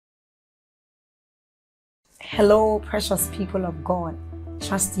Hello, precious people of God.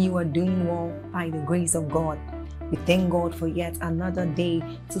 Trust you are doing well by the grace of God. We thank God for yet another day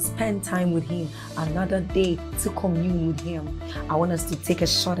to spend time with Him, another day to commune with Him. I want us to take a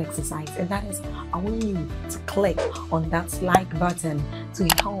short exercise, and that is, I want you to click on that like button to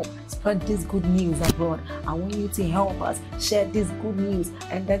help spread this good news abroad. I want you to help us share this good news,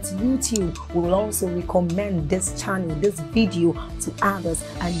 and that YouTube will also recommend this channel, this video to others,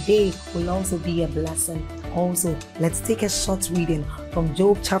 and they will also be a blessing. Also, let's take a short reading from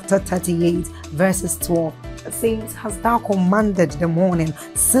Job chapter 38 verses 12. It says, "Hast thou commanded the morning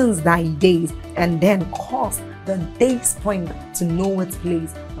since thy days, and then caused the day spring to know its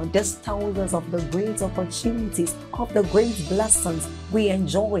place?" Now, this tells us of the great opportunities, of the great blessings we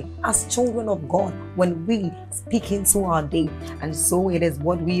enjoy as children of God when we speak into our day. And so it is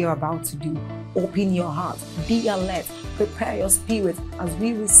what we are about to do. Open your heart, be alert, prepare your spirit as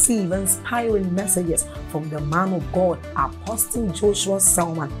we receive inspiring messages from the man of God, Apostle Joshua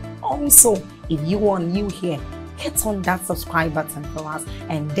Selman. Also, if you are new here, hit on that subscribe button for us,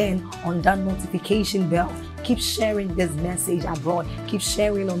 and then on that notification bell. Keep sharing this message abroad. Keep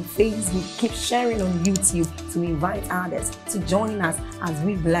sharing on Facebook. Keep sharing on YouTube to invite others to join us as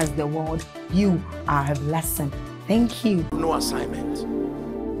we bless the world. You are a blessing. Thank you. No assignment.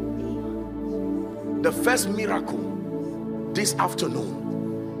 The first miracle this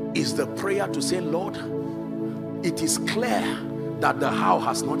afternoon is the prayer to say, Lord, it is clear that the how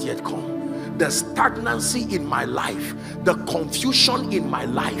has not yet come. The stagnancy in my life, the confusion in my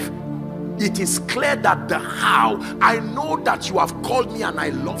life, it is clear that the how, I know that you have called me and I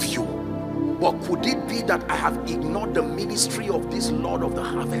love you, but could it be that I have ignored the ministry of this Lord of the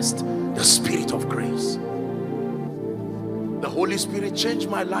harvest, the Spirit of grace? The Holy Spirit changed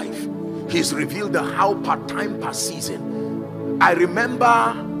my life. He's revealed the how per time, per season. I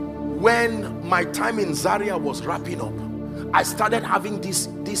remember when my time in Zaria was wrapping up, I started having these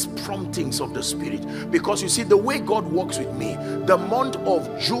promptings of the Spirit, because you see, the way God works with me, the month of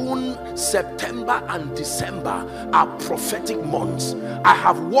June, September and December are prophetic months. I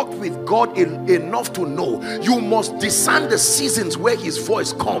have walked with God enough to know you must discern the seasons where His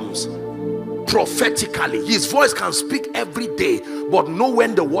voice comes prophetically. His voice can speak every day, but know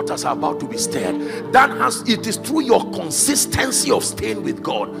when the waters are about to be stirred. It is through your consistency of staying with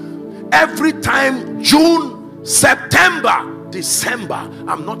God. Every time June, September, December,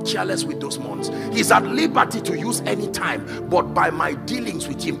 I'm not careless with those months. He's at liberty to use any time, but by my dealings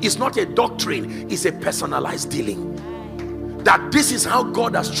with Him, it's not a doctrine, it's a personalized dealing. That this is how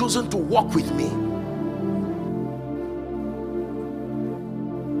God has chosen to walk with me.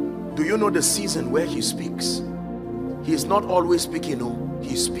 Do you know the season where He speaks? He is not always speaking, no,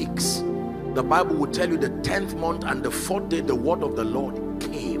 He speaks. The Bible will tell you the 10th month and the 4th day, the word of the Lord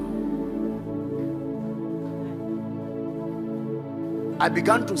came. I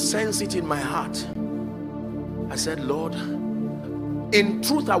began to sense it in my heart. I said, Lord, in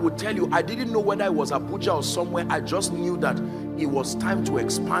truth, I would tell you, I didn't know whether it was Abuja or somewhere. I just knew that it was time to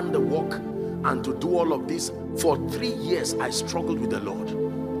expand the work and to do all of this. For 3 years, I struggled with the Lord,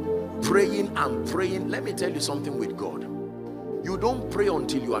 praying and praying. Let me tell you something with God. You don't pray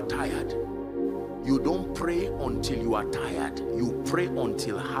until you are tired. You don't pray until you are tired. You pray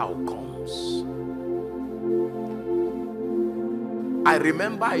until how comes. I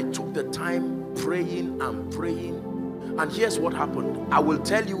remember I took the time praying and praying, and here's what happened. I will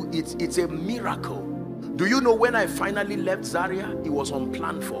tell you, it's a miracle. Do you know when I finally left Zaria, it was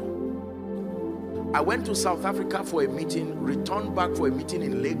unplanned for. I went to South Africa for a meeting, returned back for a meeting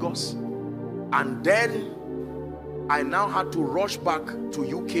in Lagos, and then I now had to rush back to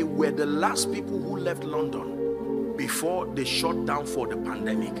UK, where the last people who left London before they shut down for the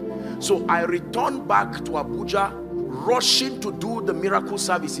pandemic. So I returned back to Abuja, rushing to do the miracle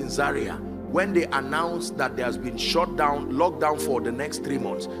service in Zaria when they announced that there has been shut down, lockdown for the next 3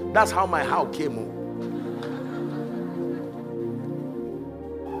 months. That's how my how came up.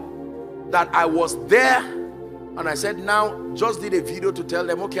 That I was there, and I said, now just did a video to tell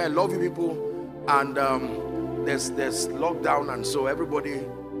them, okay, I love you people, and there's lockdown, and so everybody,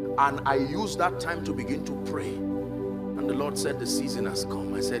 and I used that time to begin to pray. And the Lord said, the season has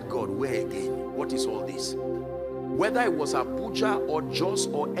come. I said, God, where again? What is all this? Whether it was Abuja or Jos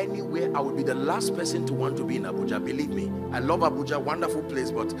or anywhere, I would be the last person to want to be in Abuja. Believe me, I love Abuja, wonderful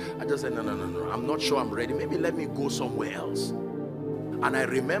place, but I just said, no, I'm not sure I'm ready. Maybe let me go somewhere else. And I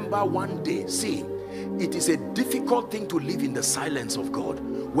remember one day, see, it is a difficult thing to live in the silence of God.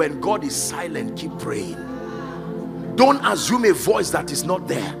 When God is silent, keep praying. Don't assume a voice that is not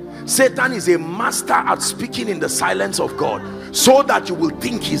there. Satan is a master at speaking in the silence of God, so that you will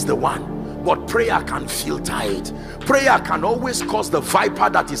think he's the one. but prayer can filter it. Prayer can always cause the viper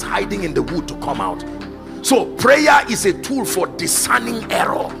that is hiding in the wood to come out. So prayer is a tool for discerning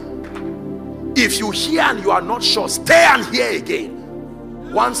error. If you hear and you are not sure, stay and hear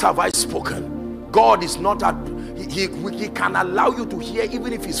again. Once have I spoken. God is not at, he can allow you to hear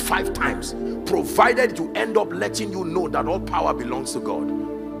even if it's 5 times, provided you end up letting you know that all power belongs to God.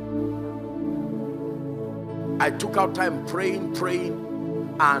 I took out time praying,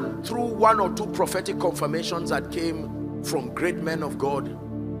 and through 1 or 2 prophetic confirmations that came from great men of God,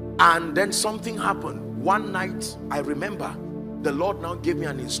 and then something happened. One night, I remember, the Lord now gave me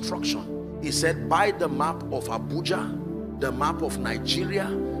an instruction. He said, buy the map of Abuja, the map of Nigeria,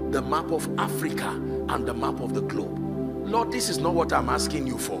 the map of Africa, and the map of the globe. Lord, this is not what I'm asking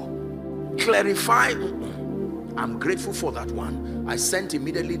you for. Clarify. I'm grateful for that one. I sent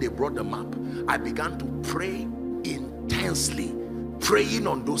immediately, they brought the map. I began to pray intensely, praying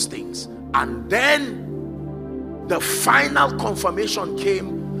on those things. And then the final confirmation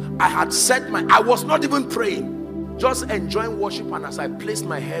came. I had set I was not even praying, just enjoying worship, and as I placed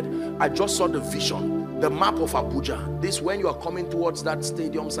my head, I just saw the vision, the map of Abuja. This, when you are coming towards that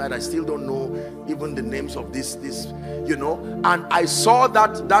stadium side, I still don't know even the names of this, you know, and I saw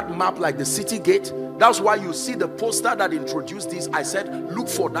that map like the city gate. That's why you see the poster that introduced this. I said, look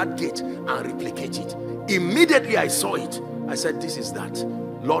for that gate and replicate it. Immediately I saw it. I said, this is that.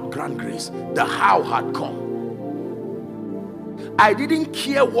 Lord, grant grace. The how had come. I didn't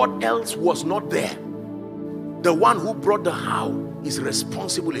care what else was not there. The one who brought the how is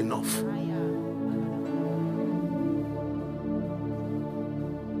responsible enough.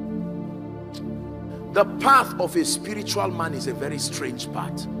 The path of a spiritual man is a very strange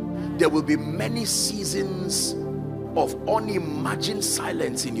path. There will be many seasons of unimagined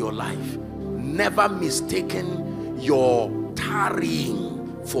silence in your life. Never mistaken your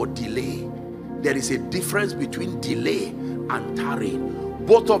tarrying for delay. There is a difference between delay and tarrying.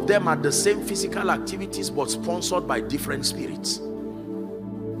 Both of them are the same physical activities, but sponsored by different spirits.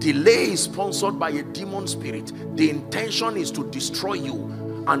 Delay is sponsored by a demon spirit. The intention is to destroy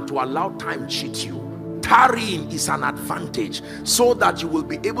you and to allow time cheat you. Tarrying is an advantage so that you will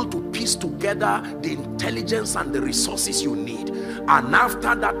be able to piece together the intelligence and the resources you need. And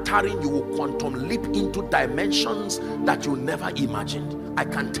after that tarrying, you will quantum leap into dimensions that you never imagined. I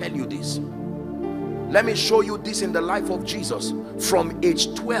can tell you this. Let me show you this in the life of Jesus. From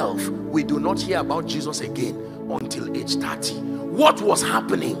age 12, we do not hear about Jesus again until age 30. What was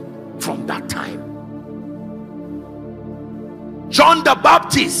happening from that time? John the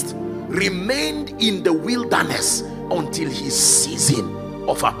Baptist remained in the wilderness until his season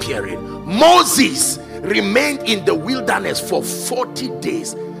of appearing. Moses remained in the wilderness for 40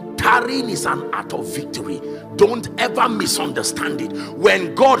 days. Tarrying is an art of victory. Don't ever misunderstand it.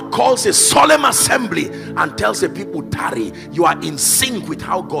 When God calls a solemn assembly and tells the people tarry, you are in sync with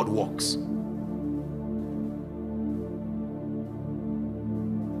how God works.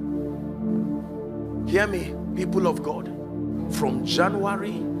 Hear me, people of God. From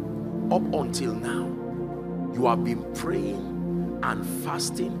January up until now, you have been praying and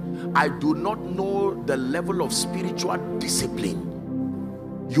fasting. I do not know the level of spiritual discipline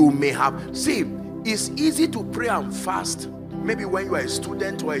you may have. See, it's easy to pray and fast maybe when you are a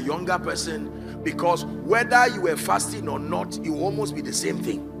student or a younger person, because whether you were fasting or not, it will almost be the same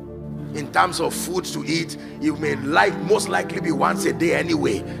thing. In terms of food to eat, you may most likely be once a day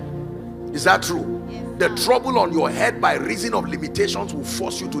anyway. Is that true? The trouble on your head by reason of limitations will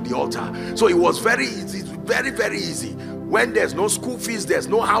force you to the altar. So it was very easy, very, very easy. When there's no school fees, there's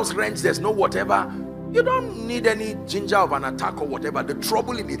no house rent, there's no whatever, you don't need any ginger of an attack or whatever. The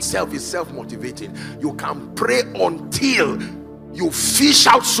trouble in itself is self-motivating. You can pray until you fish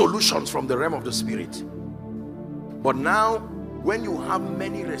out solutions from the realm of the spirit. But now, when you have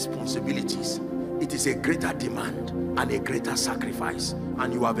many responsibilities, it is a greater demand and a greater sacrifice.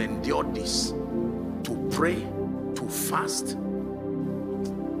 And you have endured this. To pray, to fast.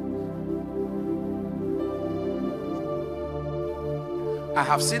 I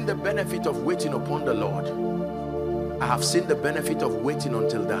have seen the benefit of waiting upon the Lord. I have seen the benefit of waiting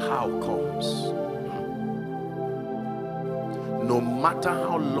until the how comes. No matter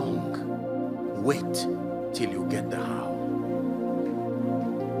how long, wait till you get the how.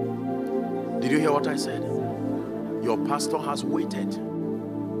 Did you hear what I said? Your pastor has waited.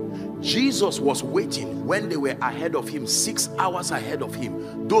 Jesus was waiting when they were ahead of him, 6 hours ahead of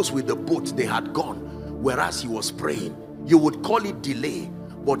him. Those with the boat, they had gone, whereas he was praying. You would call it delay,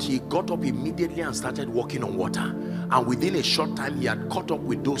 but he got up immediately and started walking on water. And within a short time, he had caught up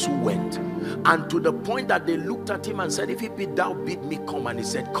with those who went. And to the point that they looked at him and said, if it be thou, bid me come. And he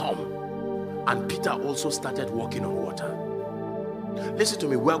said, come. And Peter also started walking on water. Listen to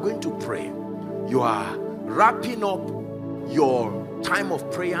me, we are going to pray. You are wrapping up your time of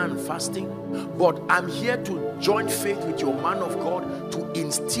prayer and fasting, but I'm here to join faith with your man of God to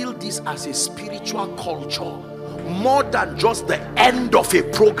instill this as a spiritual culture, more than just the end of a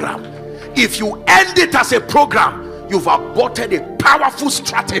program. If you end it as a program, you've aborted a powerful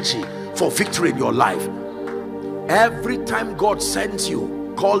strategy for victory in your life. Every time God sends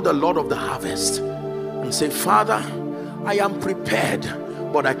you, call the Lord of the harvest and say, Father, I am prepared,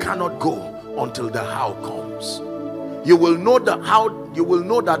 but I cannot go until the how comes. You will know the how, you will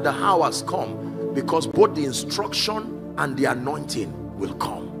know that the how has come, because both the instruction and the anointing will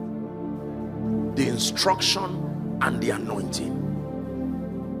come. The instruction and the anointing.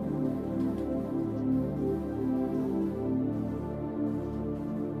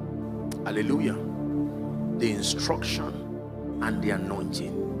 Hallelujah. The instruction and the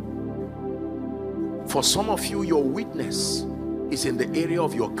anointing. For some of you, your witness is in the area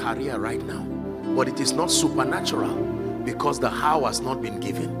of your career right now, but it is not supernatural because the how has not been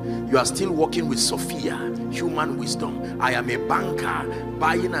given. You are still working with Sophia, human wisdom. I am a banker,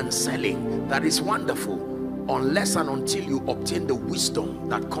 buying and selling. That is wonderful, unless and until you obtain the wisdom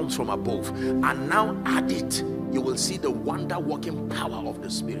that comes from above. And now add it, you will see the wonder working power of the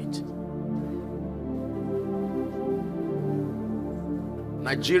Spirit.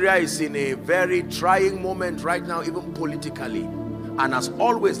 Nigeria is in a very trying moment right now, even politically. And as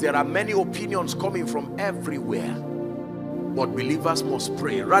always, there are many opinions coming from everywhere. But believers must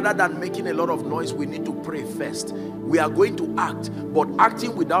pray. Rather than making a lot of noise, we need to pray first. We are going to act, but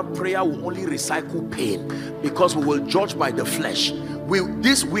acting without prayer will only recycle pain, because we will judge by the flesh.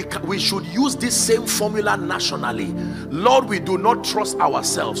 We should use this same formula nationally. Lord, we do not trust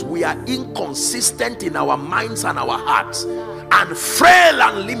ourselves. We are inconsistent in our minds and our hearts, and frail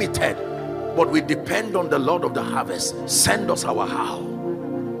and limited, but we depend on the Lord of the harvest. Send us our how,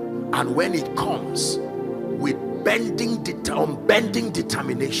 and when it comes with unbending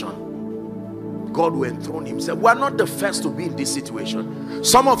determination, God will enthrone himself. We are not the first to be in this situation.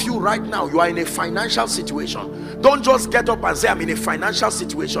 Some of you right now, you are in a financial situation. Don't just get up and say, I'm in a financial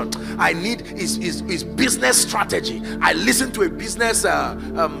situation. I need is business strategy. I listened to a business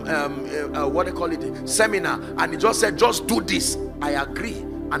what they call it, seminar, and it just said, just do this. I agree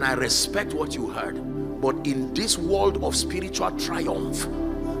and I respect what you heard, but in this world of spiritual triumph,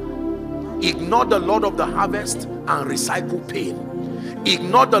 ignore the Lord of the harvest and recycle pain.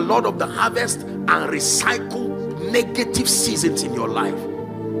 Ignore the Lord of the harvest and recycle negative seasons in your life.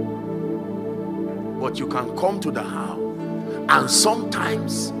 But you can come to the how, and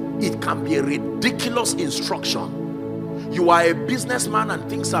sometimes it can be a ridiculous instruction. You are a businessman and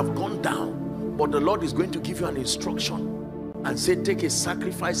things have gone down, but the Lord is going to give you an instruction and say, take a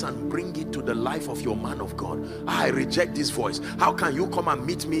sacrifice and bring it to the life of your man of God. I reject this voice. How can you come and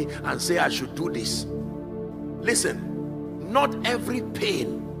meet me and say I should do this? Listen, not every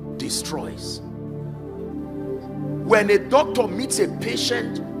pain destroys. When a doctor meets a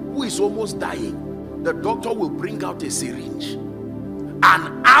patient who is almost dying, the doctor will bring out a syringe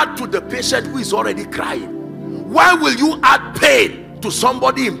and add to the patient who is already crying. Why will you add pain to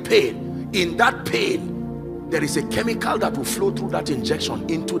somebody in pain? In that pain, there is a chemical that will flow through that injection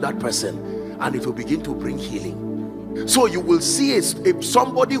into that person, and it will begin to bring healing. So you will see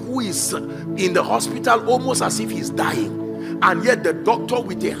somebody who is in the hospital almost as if he's dying, and yet the doctor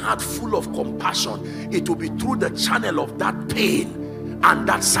with a heart full of compassion, it will be through the channel of that pain and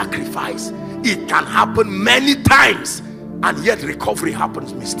that sacrifice. It can happen many times, and yet recovery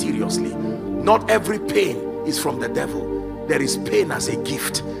happens mysteriously. Not every pain is from the devil. There is pain as a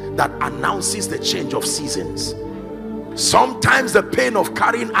gift that announces the change of seasons. Sometimes the pain of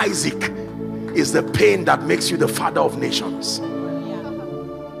carrying Isaac is the pain that makes you the father of nations.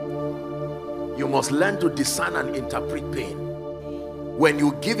 You must learn to discern and interpret pain. When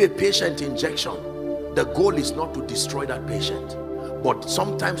you give a patient injection, the goal is not to destroy that patient, but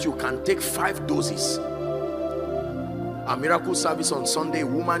sometimes you can take 5 doses. A miracle service on Sunday, a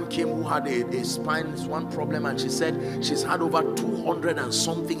woman came who had a spine, one problem, and she said she's had over 200 and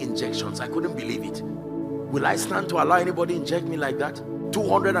something injections. I couldn't believe it. Will I stand to allow anybody inject me like that?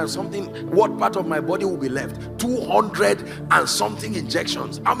 200 and something, what part of my body will be left? 200 and something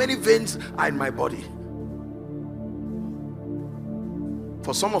injections. How many veins are in my body?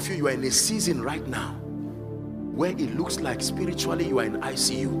 For some of you, you are in a season right now where it looks like spiritually you are in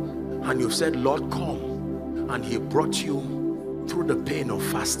ICU, and you've said, Lord, come. And he brought you through the pain of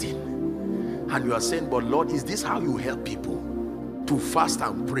fasting, and you are saying, but Lord, is this how you help people to fast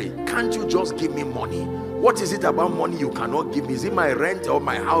and pray? Can't you just give me money? What is it about money you cannot give me? Is it my rent or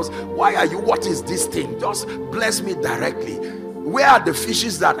my house? Why are you, what is this thing? Just bless me directly. Where are the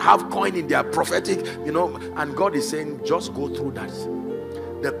fishes that have coin in their prophetic, you know? And God is saying, just go through that.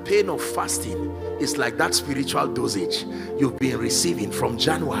 The pain of fasting is like that spiritual dosage you've been receiving from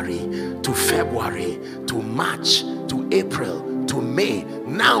January to February to March to April to May,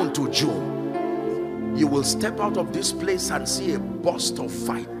 now to June. You will step out of this place and see a burst of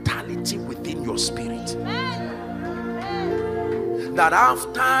vitality within your spirit. That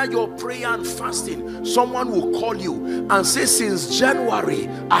after your prayer and fasting, someone will call you and say, since January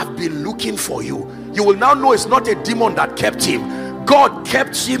I've been looking for you. You will now know it's not a demon that kept him. God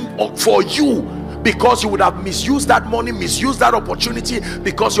kept him for you, because you would have misused that money, misused that opportunity,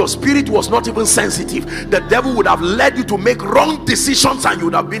 because your spirit was not even sensitive. The devil would have led you to make wrong decisions and you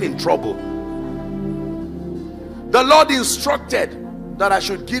would have been in trouble. The Lord instructed that I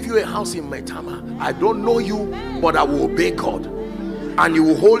should give you a house in Maitama. I don't know you, but I will obey God. And you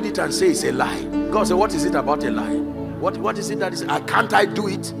will hold it and say it's a lie. God said, what is it about a lie? What is it that is, can't I do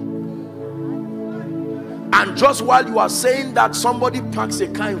it? And just while you are saying that, somebody parks a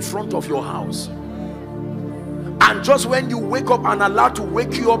car in front of your house. And just when you wake up and allowed to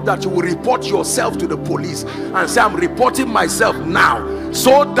wake you up, that you will report yourself to the police and say, I'm reporting myself now,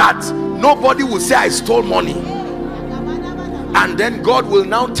 so that nobody will say I stole money. And then God will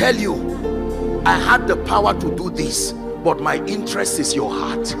now tell you, I had the power to do this, but my interest is your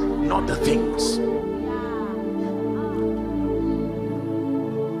heart, not the things.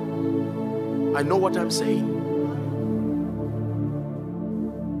 I know what I'm saying.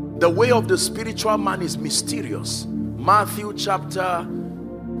 The way of the spiritual man is mysterious.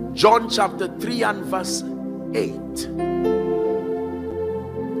 John chapter 3 and verse 8.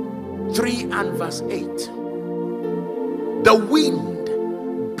 3 and verse 8. The wind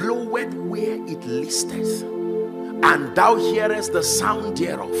bloweth where it listeth, and thou hearest the sound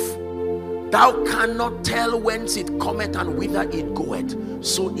thereof. Thou cannot tell whence it cometh and whither it goeth.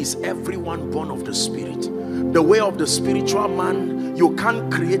 So is everyone born of the Spirit. The way of the spiritual man, you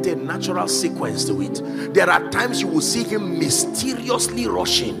can't create a natural sequence to it. There are times you will see him mysteriously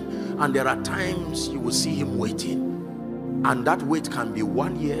rushing, and there are times you will see him waiting. And that wait can be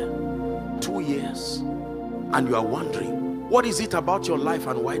 1 year, 2 years, and you are wondering, what is it about your life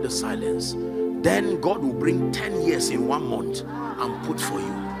and why the silence? Then God will bring 10 years in 1 month and put for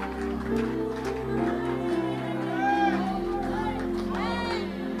you.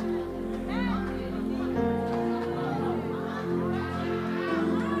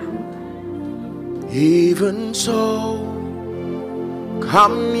 Even so,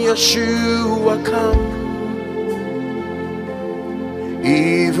 come Yeshua, come.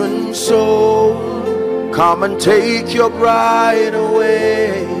 Even so, come and take your bride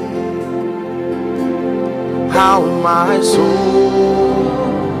away. How my soul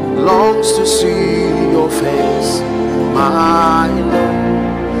longs to see your face, my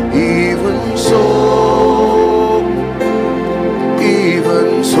Lord. Even so,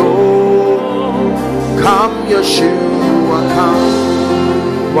 come Yeshua,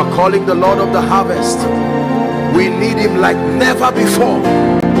 come. We're calling the Lord of the harvest. We need him like never before.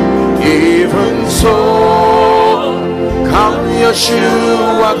 Even so, come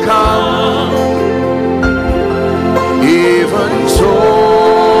Yeshua, come. Even so,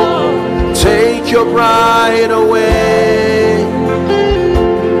 take your bride away.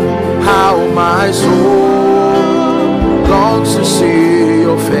 How my soul longs to see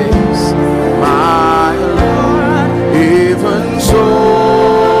your face, my Lord. Even so,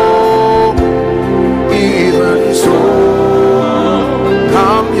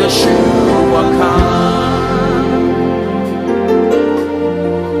 come Yeshua, come.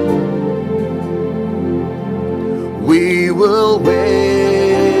 We will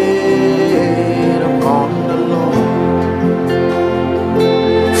wait upon the Lord,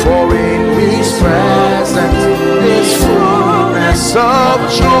 for in his presence is fullness of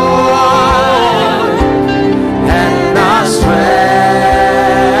joy, and our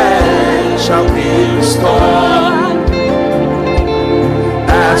strength shall be restored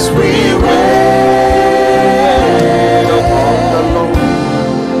as we wait upon the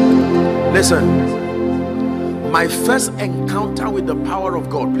Lord. Listen, my first encounter with the power of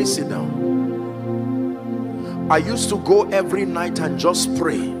God, please sit down. I used to go every night and just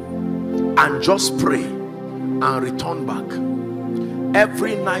pray and return back.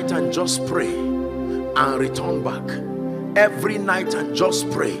 Every night and just pray and return back. Every night and just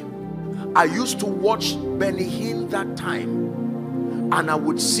pray. I used to watch Benny Hinn that time, And I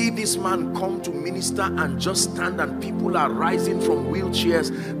would see this man come to minister and just stand, and people are rising from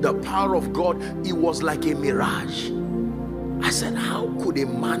wheelchairs. The power of God, it was like a mirage. I said, how could a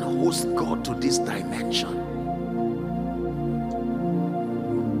man host God to this dimension?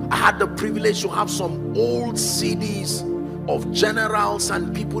 I had the privilege to have some old CDs of generals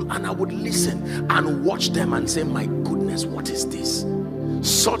and people, and I would listen and watch them and say, my goodness, what is this?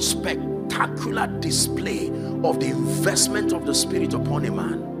 Such spectacular display of the investment of the Spirit upon a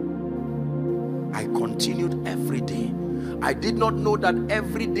man. I continued every day. I did not know that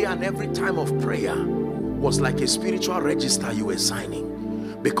every day and every time of prayer was like a spiritual register you were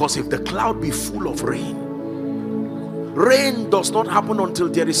signing. Because if the cloud be full of rain, rain does not happen until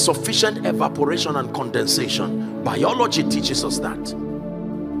there is sufficient evaporation and condensation. Biology teaches us that.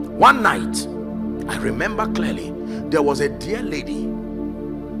 One night, I remember clearly, there was a dear lady.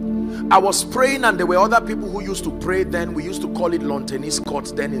 I was praying, and there were other people who used to pray then. We used to call it lawn tennis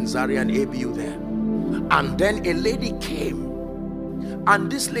courts then in Zaria and ABU there. And then a lady came,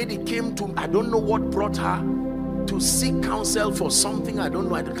 and this lady came to, I don't know what brought her, to seek counsel for something. I don't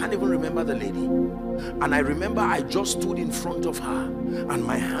know, I can't even remember the lady. And I remember I just stood in front of her and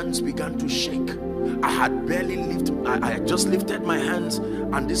my hands began to shake. I had barely lifted, I had just lifted my hands,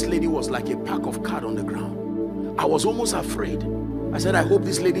 and this lady was like a pack of cards on the ground. I was almost afraid. I said, I hope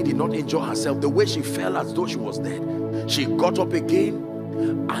this lady did not enjoy herself. The way she fell as though she was dead. She got up again,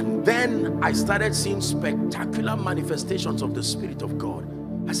 and then I started seeing spectacular manifestations of the Spirit of God.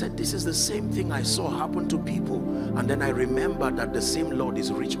 I said, this is the same thing I saw happen to people. And then I remembered that the same Lord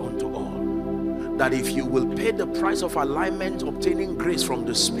is rich unto all. That if you will pay the price of alignment, obtaining grace from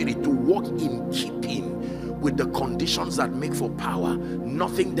the Spirit to walk in keeping with the conditions that make for power,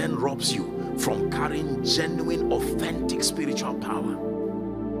 nothing then robs you from carrying genuine, authentic spiritual power.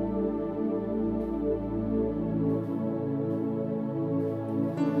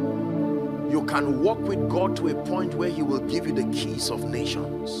 You can walk with God to a point where He will give you the keys of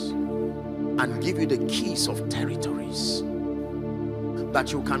nations and give you the keys of territories,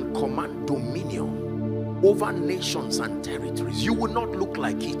 that you can command dominion over nations and territories. You will not look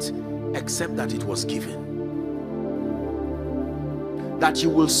like it except that it was given. That you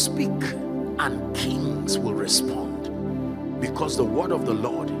will speak and kings will respond, because the word of the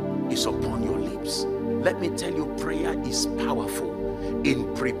Lord is upon your lips. Let me tell you, prayer is powerful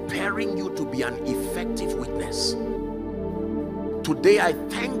in preparing you to be an effective witness. Today I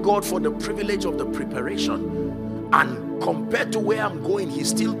thank God for the privilege of the preparation, and compared to where I'm going, He's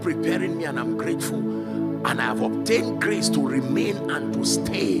still preparing me, and I'm grateful. And I have obtained grace to remain and to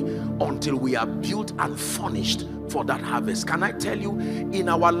stay until we are built and furnished for that harvest. Can I tell you, in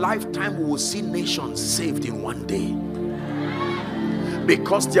our lifetime we will see nations saved in one day,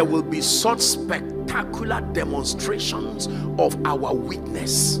 because there will be such spectacular demonstrations of our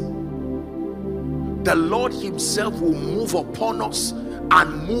witness. The Lord Himself will move upon us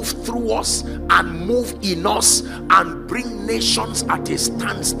and move through us and move in us and bring nations at a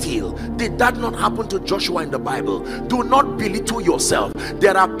standstill. Did that not happen to Joshua in the Bible? Do not belittle yourself.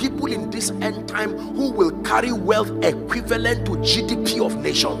 There are people in this end time who will carry wealth equivalent to GDP of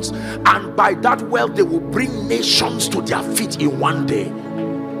nations, and by that wealth they will bring nations to their feet in one day.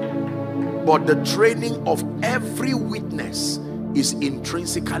 But the training of every witness is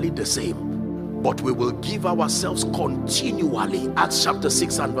intrinsically the same. But we will give ourselves continually, Acts chapter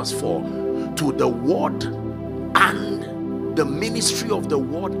 6 and verse 4, to the word and the ministry of the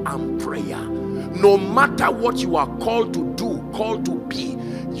word and prayer. No matter what you are called to do, called to be,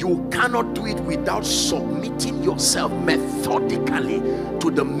 you cannot do it without submitting yourself methodically to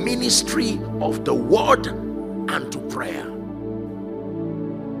the ministry of the word and to prayer.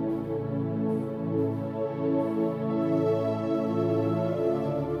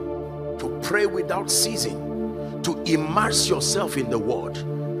 Pray without ceasing, to immerse yourself in the word,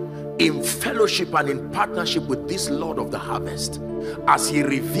 in fellowship and in partnership with this Lord of the harvest, as He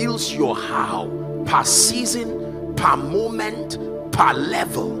reveals your how, per season, per moment, per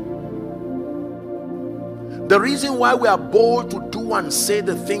level. The reason why we are bold to do and say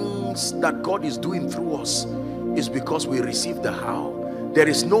the things that God is doing through us is because we receive the how. There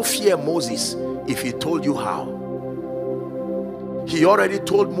is no fear, Moses, if He told you how. He already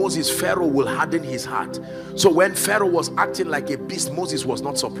told Moses Pharaoh will harden his heart. So when Pharaoh was acting like a beast, Moses was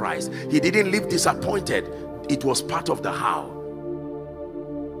not surprised. He didn't leave disappointed. It was part of the how.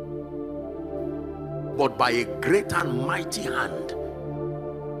 But by a great and mighty hand,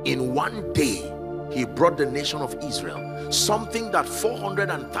 in one day, He brought the nation of Israel. Something that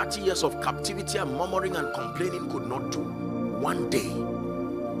 430 years of captivity and murmuring and complaining could not do. One day,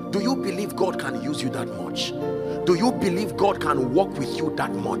 Do you believe God can use you that much? Do you believe God can walk with you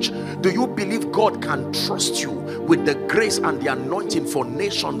that much? Do you believe God can trust you with the grace and the anointing for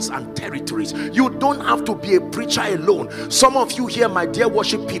nations and territories? You don't have to be a preacher alone. Some of you here, my dear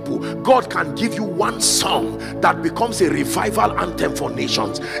worship people, God can give you one song that becomes a revival anthem for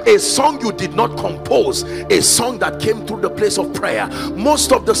nations. A song you did not compose, a song that came through the place of prayer.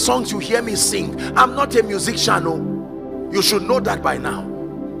 Most of the songs you hear me sing, I'm not a musician. No. You should know that by now.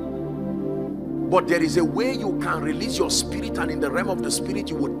 But there is a way you can release your spirit, and in the realm of the spirit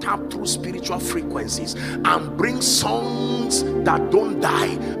you will tap through spiritual frequencies and bring songs that don't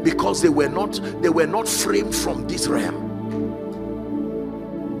die, because they were not framed from this realm.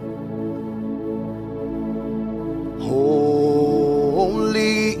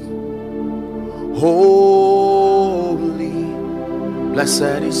 Holy, holy,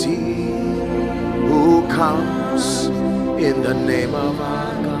 blessed is he who comes in the name of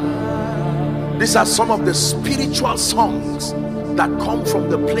our God. These are some of the spiritual songs that come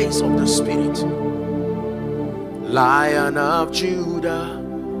from the place of the spirit. Lion of Judah,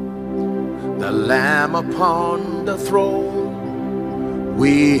 the Lamb upon the throne,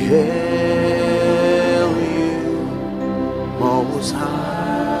 we hail you most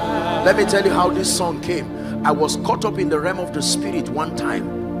high. Let me tell you how this song came. I was caught up in the realm of the spirit one time,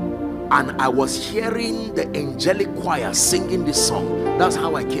 and I was hearing the angelic choir singing this song. That's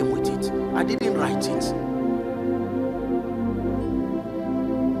how I came with it. I didn't write it.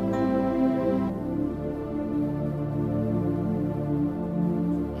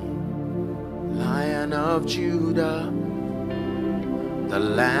 Lion of Judah, the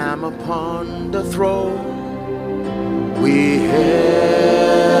Lamb upon the throne, we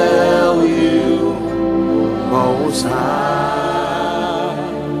hail you most high.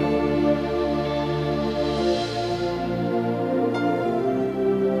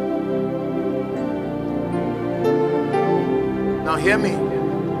 Now hear me.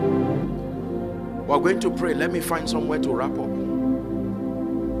 We're going to pray. Let me find somewhere to wrap up.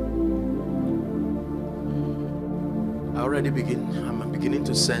 I'm beginning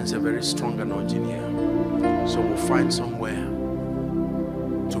to sense a very strong anointing here. So we'll find somewhere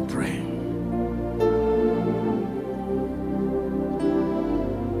to pray.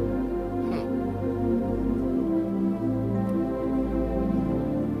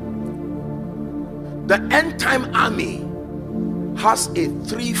 The end time army has a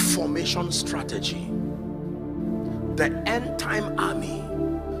 3 formation strategy. The end time army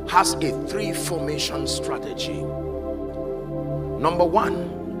has a 3 formation strategy. Number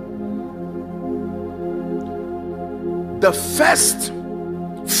 1, the first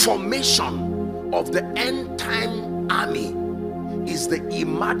formation of the end time army is the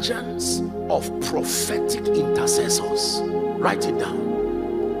emergence of prophetic intercessors. Write it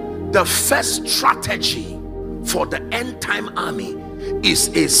down. The first strategy for the end time army is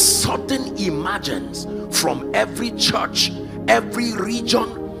a sudden emergence from every church, every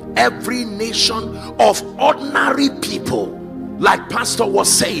region, every nation of ordinary people. Like Pastor was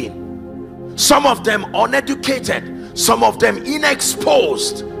saying, some of them uneducated, some of them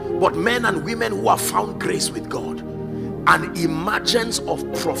inexposed, but men and women who have found grace with God. An emergence of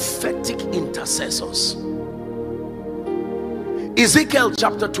prophetic intercessors. Ezekiel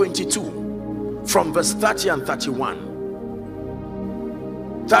chapter 22 from verse 30 and 31.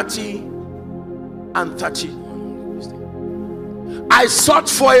 30 and 31. I sought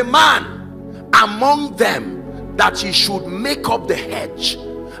for a man among them that he should make up the hedge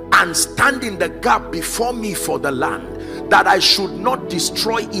and stand in the gap before me for the land, that I should not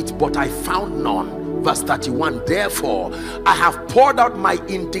destroy it, but I found none. Verse 31, therefore I have poured out my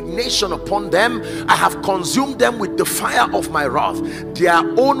indignation upon them, I have consumed them with the fire of my wrath. Their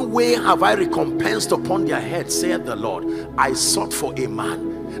own way have I recompensed upon their heads, saith the Lord. I sought for a man.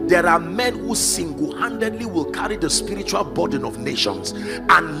 There are men who single-handedly will carry the spiritual burden of nations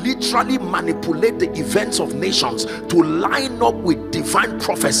and literally manipulate the events of nations to line up with divine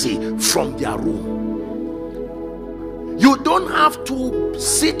prophecy from their room. You don't have to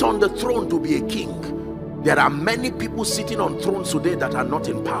sit on the throne to be a king. There are many people sitting on thrones today that are not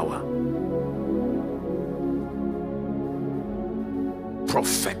in power.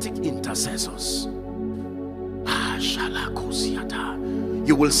 Prophetic intercessors.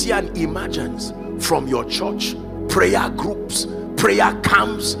 You will see an emergence from your church, prayer groups, prayer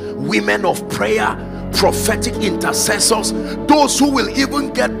camps, women of prayer, prophetic intercessors, those who will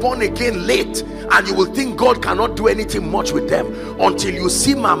even get born again late, and you will think God cannot do anything much with them until you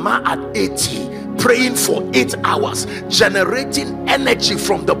see Mama at 80 praying for 8 hours, generating energy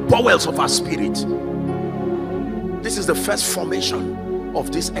from the bowels of her spirit. This is the first formation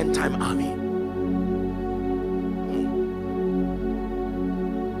of this end time army.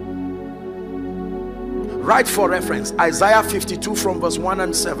 Right, for reference, Isaiah 52 from verse 1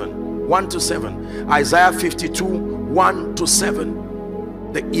 to 7. Isaiah 52, 1 to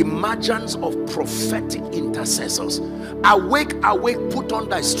 7. The emergence of prophetic intercessors. Awake, awake, put on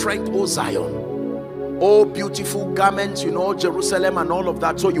thy strength, O Zion. Oh, beautiful garments, you know, Jerusalem and all of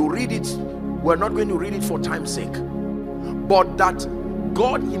that. So you read it. We're not going to read it for time's sake. But that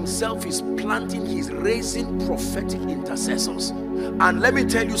God himself is planting, he's raising prophetic intercessors. And let me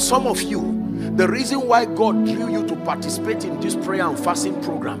tell you, some of you, the reason why God drew you to participate in this prayer and fasting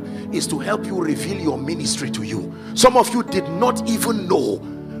program is to help you reveal your ministry to you. Some of you did not even know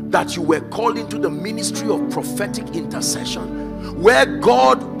that you were called into the ministry of prophetic intercession, where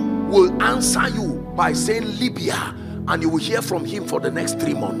God will answer you by saying Libya, and you will hear from him for the next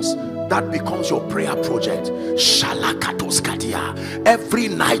 3 months. That becomes your prayer project. Every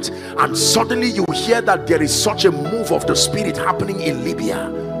night, and suddenly you hear that there is such a move of the Spirit happening in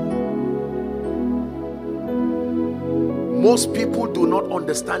Libya. Most people do not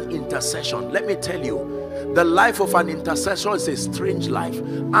understand intercession. Let me tell you, the life of an intercessor is a strange life.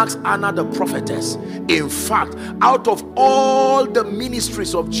 Ask Anna the prophetess. In fact, out of all the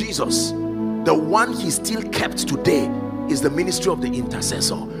ministries of Jesus, the one he still kept today is the ministry of the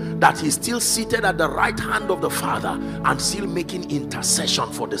intercessor. That he's still seated at the right hand of the Father and still making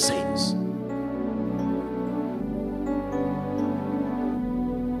intercession for the saints.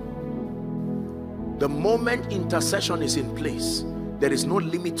 The moment intercession is in place, there is no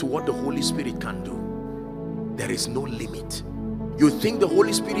limit to what the Holy Spirit can do. There is no limit. You think the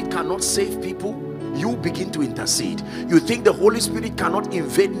Holy Spirit cannot save people? You begin to intercede. You think the Holy Spirit cannot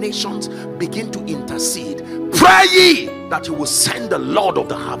invade nations? Begin to intercede. Pray ye that you will send the Lord of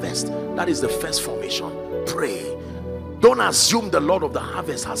the harvest. That is the first formation. Pray. Don't assume the Lord of the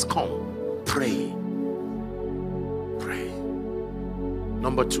harvest has come. Pray. Pray.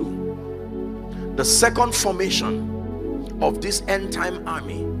 Number 2. The second formation of this end time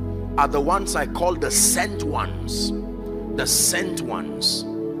army are the ones I call the sent ones. The sent ones.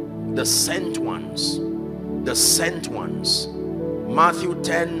 The sent ones. The sent ones. Matthew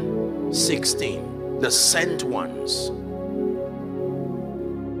 10:16. The sent ones.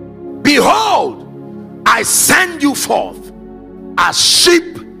 Behold, I send you forth as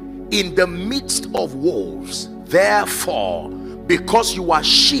sheep in the midst of wolves. Therefore, because you are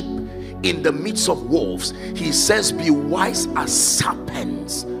sheep in the midst of wolves, he says, be wise as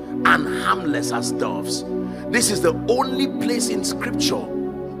serpents and harmless as doves. This is the only place in scripture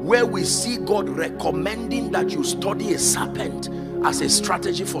where we see God recommending that you study a serpent as a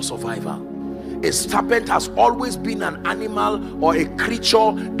strategy for survival. A serpent has always been an animal or a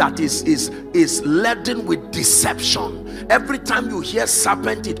creature that is laden with deception. Every time you hear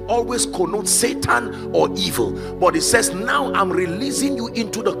serpent, it always connotes Satan or evil. But it says, now I'm releasing you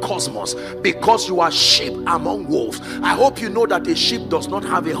into the cosmos because you are sheep among wolves. I hope you know that a sheep does not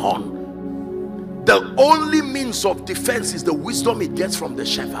have a horn. The only means of defense is the wisdom it gets from the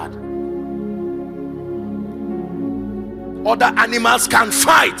shepherd. Other animals can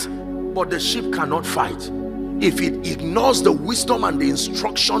fight, but the sheep cannot fight if it ignores the wisdom and the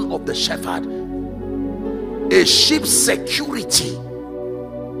instruction of the shepherd. A sheep's security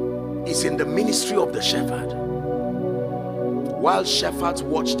is in the ministry of the shepherd. While shepherds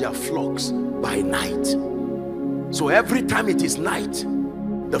watch their flocks by night, so every time it is night,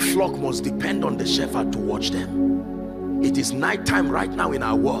 the flock must depend on the shepherd to watch them. It is night time right now in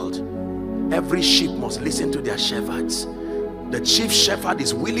our world. Every sheep must listen to their shepherds. The chief shepherd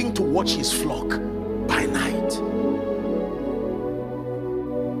is willing to watch his flock by night.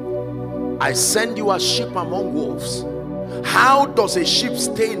 I send you as sheep among wolves. How does a sheep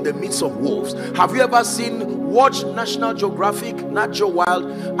stay in the midst of wolves? Have you ever watch National Geographic, Nat Geo Wild,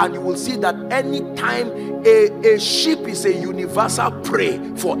 and you will see that anytime a sheep is a universal prey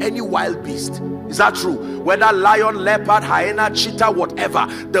for any wild beast. Is that true? Whether lion, leopard, hyena, cheetah, whatever,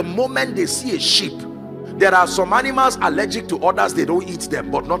 the moment they see a sheep, there are some animals allergic to others, they don't eat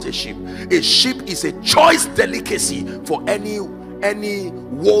them, but not a sheep. A sheep is a choice delicacy for any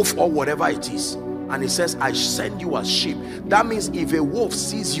wolf or whatever it is. And it says, I send you as sheep. That means if a wolf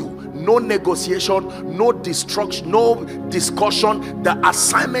sees you, no negotiation, no destruction, no discussion. The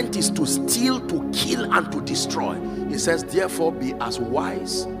assignment is to steal, to kill, and to destroy. It says, therefore be as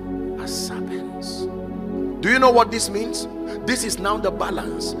wise as serpents. Do you know what this means? This is now the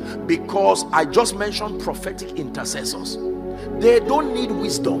balance, because I just mentioned prophetic intercessors. They don't need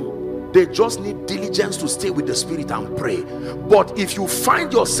wisdom. They just need diligence to stay with the Spirit and pray. But if you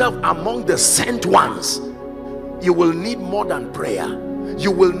find yourself among the sent ones, you will need more than prayer.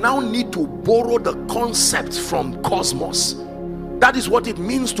 you will now need to borrow the concept from cosmos. That is what it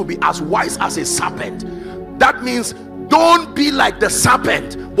means to be as wise as a serpent. That means don't be like the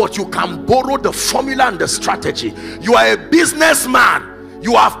serpent, but you can borrow the formula and the strategy. You are a businessman,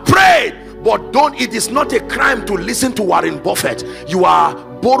 you have prayed, but it is not a crime to listen to Warren Buffett. You are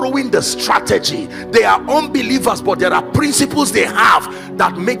borrowing the strategy. They are unbelievers, but there are principles they have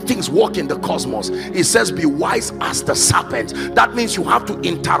that make things work in the cosmos. It says be wise as the serpent. That means you have to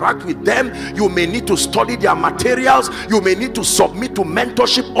interact with them. You may need to study their materials. You may need to submit to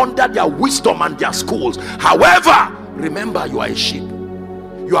mentorship under their wisdom and their schools. However, remember, you are a sheep.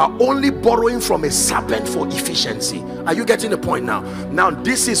 You are only borrowing from a serpent for efficiency. Are you getting the point now? Now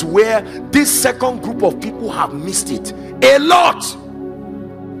this is where this second group of people have missed it a lot.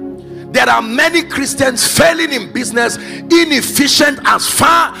 There are many Christians failing in business, inefficient as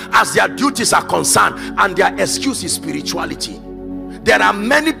far as their duties are concerned, and their excuse is spirituality. There are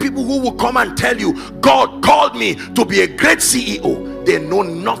many people who will come and tell you, God called me to be a great CEO. They know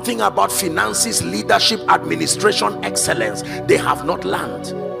nothing about finances, leadership, administration, excellence. They have not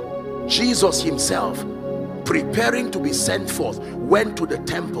learned. Jesus himself, preparing to be sent forth, went to the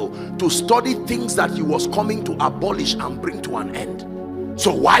temple to study things that he was coming to abolish and bring to an end.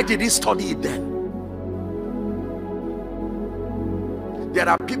 So why did he study it then? There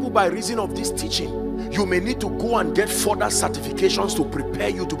are people, by reason of this teaching, you may need to go and get further certifications to prepare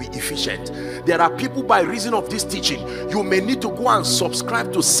you to be efficient. There are people, by reason of this teaching, you may need to go and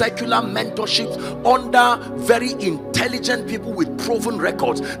subscribe to secular mentorships under very intelligent people with proven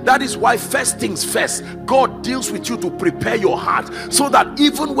records. That is why, first things first, God deals with you to prepare your heart, so that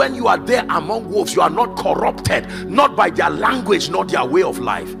even when you are there among wolves, you are not corrupted, not by their language, not their way of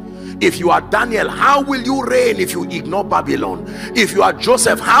life. If you are Daniel, how will you reign if you ignore Babylon? If you are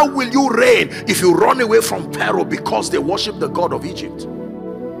Joseph, how will you reign if you run away from Pharaoh because they worship the God of Egypt?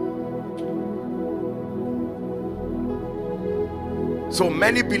 So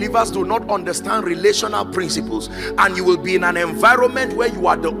many believers do not understand relational principles, and you will be in an environment where you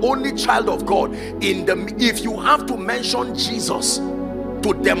are the only child of God. If you have to mention Jesus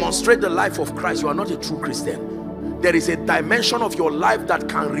to demonstrate the life of Christ, you are not a true Christian. There is a dimension of your life that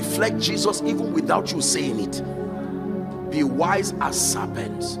can reflect Jesus even without you saying it. Be wise as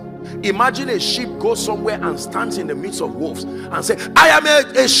serpents. Imagine a sheep goes somewhere and stands in the midst of wolves and say, I am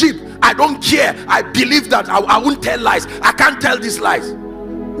a sheep, I don't care, I believe that, I won't tell lies, I can't tell these lies.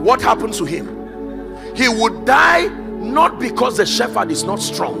 What happens to him? He would die, not because the shepherd is not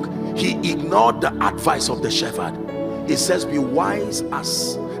strong. He ignored the advice of the shepherd. He says be wise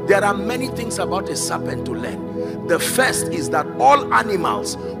as. There are many things about a serpent to learn. The first is that all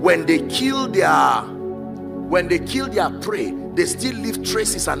animals, when they kill their prey, they still leave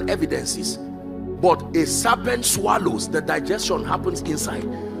traces and evidences. But a serpent swallows, the digestion happens inside.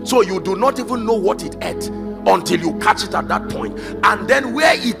 So you do not even know what it ate until you catch it at that point. And then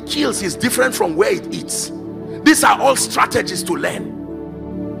where it kills is different from where it eats. These are all strategies to learn.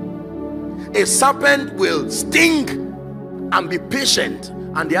 A serpent will sting and be patient,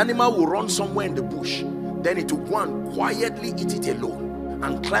 and the animal will run somewhere in the bush. Then it will go and quietly eat it alone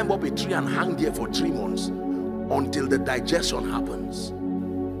and climb up a tree and hang there for 3 months until the digestion happens.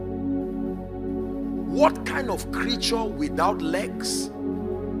 What kind of creature without legs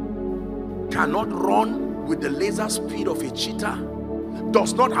cannot run with the laser speed of a cheetah,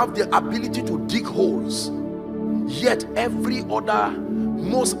 does not have the ability to dig holes, yet every other,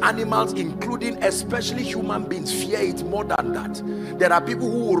 most animals, including especially human beings, fear it more than that? There are people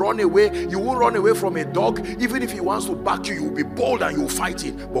who will run away. You won't run away from a dog. Even if he wants to back you, you will be bold and you will fight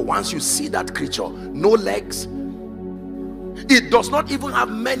it. But once you see that creature, no legs, it does not even have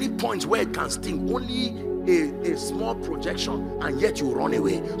many points where it can sting, only a small projection, and yet you run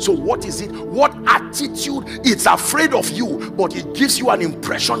away. So what is it? What attitude? It's afraid of you, but it gives you an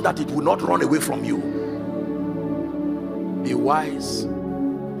impression that it will not run away from you. Be wise.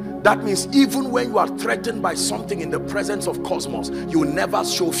 That means even when you are threatened by something in the presence of cosmos, you never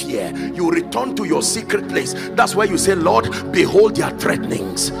show fear. You return to your secret place. That's where you say, Lord, behold their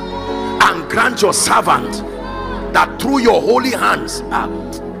threatenings, and grant your servant that through your holy hands,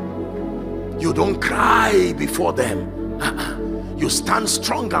 you don't cry before them. You stand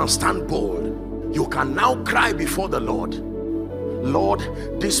strong and stand bold. You can now cry before the Lord. Lord,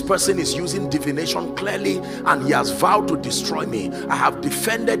 this person is using divination clearly and he has vowed to destroy me. I have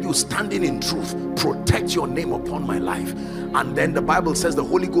defended you standing in truth. Protect your name upon my life. And then the Bible says the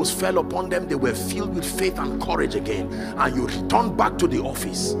Holy Ghost fell upon them. They were filled with faith and courage again. And you return back to the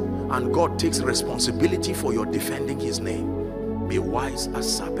office, and God takes responsibility for your defending his name. Be wise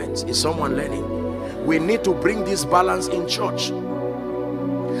as serpents. Is someone learning? We need to bring this balance in church.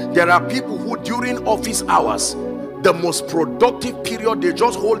 There are people who during office hours, the most productive period, they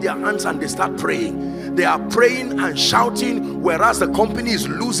just hold their hands and they start praying. They are praying and shouting, whereas the company is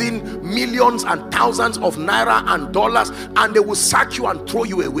losing millions and thousands of naira and dollars, and they will sack you and throw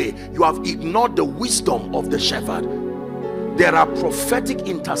you away. You have ignored the wisdom of the shepherd. There are prophetic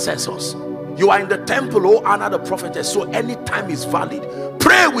intercessors. You are in the temple, oh Anna the prophetess, so any time is valid.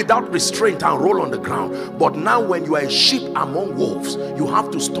 Pray without restraint and roll on the ground. But now when you are a sheep among wolves, you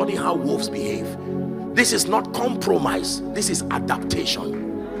have to study how wolves behave. This is not compromise, this is adaptation.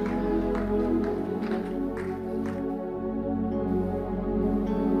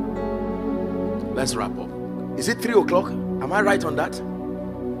 Let's wrap up. Is it 3 o'clock? Am I right on that?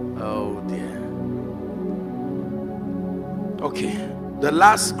 Oh dear. Okay, the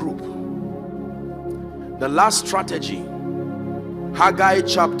last group, the last strategy, Haggai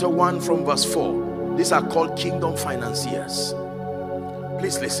chapter 1 from verse 4. These are called kingdom financiers.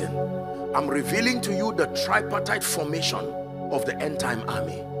 Please listen. I'm revealing to you the tripartite formation of the end time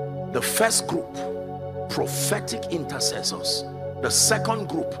army. The first group, prophetic intercessors. The second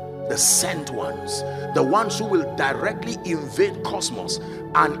group, the sent ones, the ones who will directly invade cosmos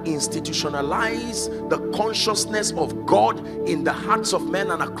and institutionalize the consciousness of God in the hearts of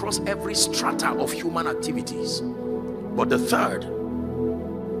men and across every strata of human activities. But the third,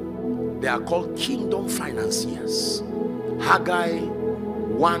 they are called kingdom financiers. Haggai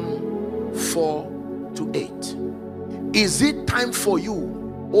 1:4-8. Is it time for you,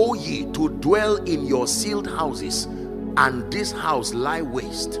 O ye, to dwell in your sealed houses, and this house lie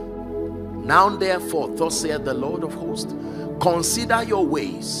waste? Now therefore, thus saith the Lord of hosts, consider your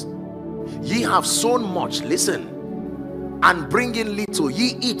ways. Ye have sown much, listen, and bring in little.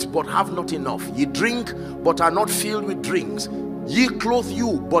 Ye eat, but have not enough. Ye drink, but are not filled with drinks. Ye clothe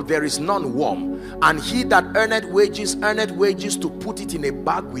you, but there is none warm. And he that earneth wages to put it in a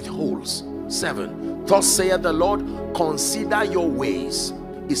bag with holes. 7. Thus saith the Lord, consider your ways.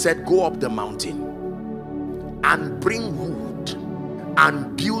 He said, go up the mountain and bring wood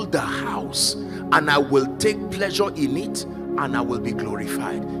and build the house, and I will take pleasure in it, and I will be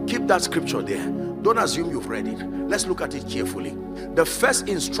glorified. Keep that scripture there. Don't assume you've read it. Let's look at it carefully. The first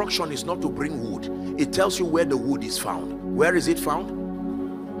instruction is not to bring wood. It tells you where the wood is found. Where is it found?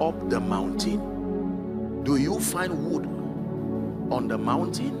 Up the mountain. Do you find wood on the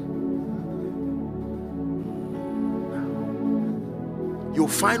mountain? You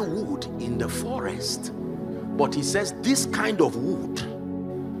find wood in the forest. But he says this kind of wood,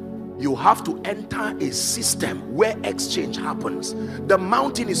 you have to enter a system where exchange happens. The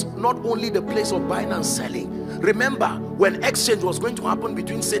mountain is not only the place of buying and selling. Remember, when exchange was going to happen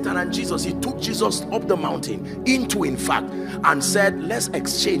between Satan and Jesus, he took Jesus up the mountain, in fact, and said, let's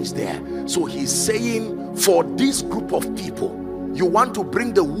exchange there. So he's saying, for this group of people, you want to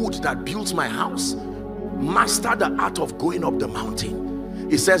bring the wood that builds my house? Master the art of going up the mountain.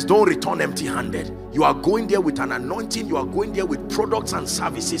 He says, don't return empty-handed. You are going there with an anointing. You are going there with products and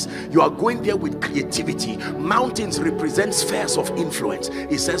services. You are going there with creativity. Mountains represent spheres of influence.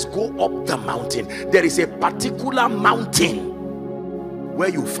 He says, go up the mountain. There is a particular mountain where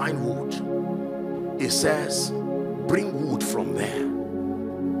you find wood. He says, bring wood from there.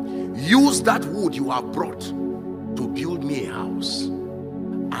 Use that wood you have brought to build me a house,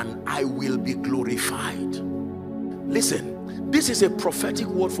 and I will be glorified. Listen. This is a prophetic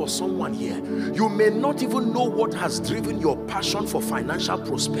word for someone here. You may not even know what has driven your passion for financial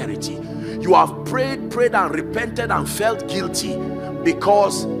prosperity. You have prayed and repented and felt guilty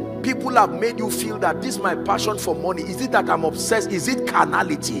because people have made you feel that this is my passion for money. Is it that I'm obsessed? Is it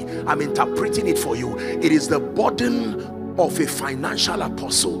carnality? I'm interpreting it for you. It is the burden of a financial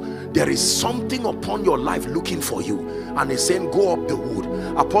apostle. There is something upon your life looking for you, and he's saying, go up the wood.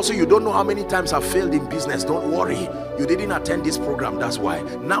 Apostle, you don't know how many times I've failed in business. Don't worry, you didn't attend this program, that's why.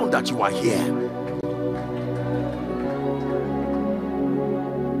 Now that you are here,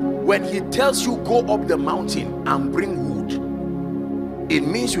 when he tells you go up the mountain and bring wood, it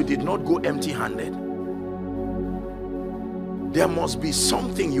means you did not go empty-handed. There must be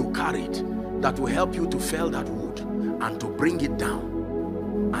something you carried that will help you to fell that wood and to bring it down,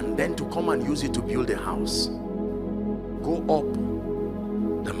 and then to come and use it to build a house. Go up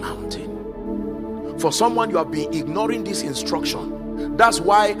the mountain. For someone, you have been ignoring this instruction. That's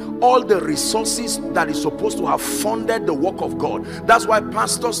why all the resources that is supposed to have funded the work of God, that's why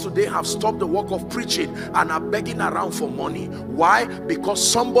pastors today have stopped the work of preaching and are begging around for money. Why? Because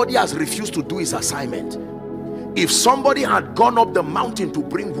somebody has refused to do his assignment. If somebody had gone up the mountain to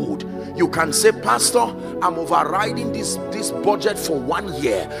bring wood, You can say, Pastor, I'm overriding this budget for 1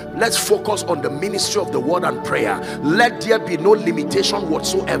 year. Let's focus on the ministry of the word and prayer. Let there be no limitation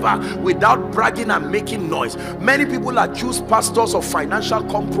whatsoever, without bragging and making noise. Many people accuse pastors of financial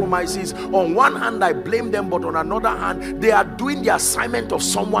compromises. On one hand, I blame them, but on another hand, they are doing the assignment of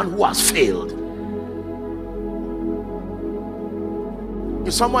someone who has failed.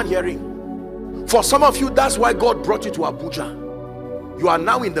 Is someone hearing? For some of you, that's why God brought you to Abuja. You are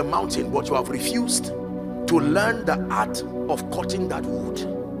now in the mountain, but you have refused to learn the art of cutting that wood.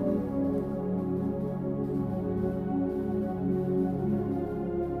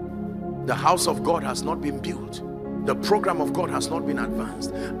 The house of God has not been built. The program of God has not been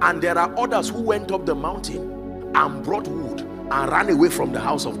advanced. And there are others who went up the mountain and brought wood and ran away from the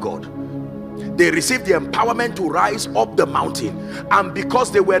house of God. They received the empowerment to rise up the mountain, and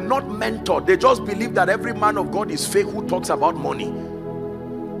because they were not mentored, they just believe that every man of God is fake who talks about money.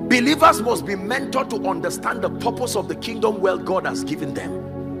 Believers must be mentored to understand the purpose of the kingdom wealth God has given them.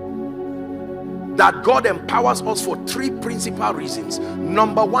 That God empowers us for 3 principal reasons.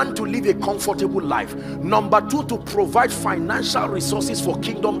 Number 1, to live a comfortable life. Number 2, to provide financial resources for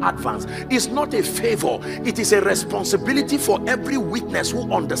kingdom advance. It's not a favor, it is a responsibility for every witness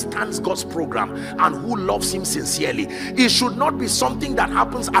who understands God's program and who loves him sincerely. It should not be something that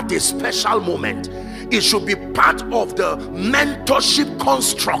happens at a special moment. It should be part of the mentorship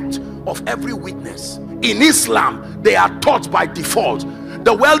construct of every witness. In Islam, they are taught by default.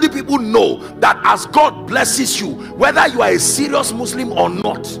 The wealthy people know that as God blesses you, whether you are a serious Muslim or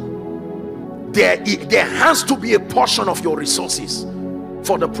not, there has to be a portion of your resources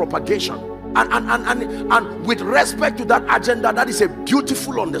for the propagation. And with respect to that agenda, that is a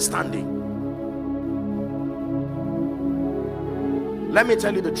beautiful understanding. Let me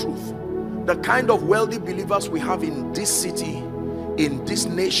tell you the truth. The kind of wealthy believers we have in this city, in this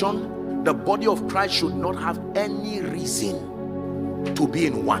nation, the body of Christ should not have any reason to be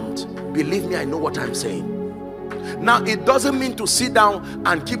in want. Believe me, I know what I'm saying. Now, it doesn't mean to sit down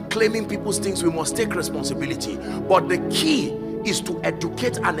and keep claiming people's things. We must take responsibility. But the key is to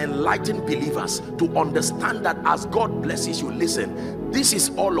educate and enlighten believers to understand that as God blesses you, listen, this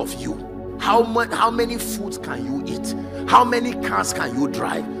is all of you. How many foods can you eat? How many cars can you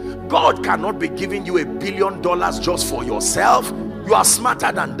drive? God cannot be giving you $1 billion just for yourself. You are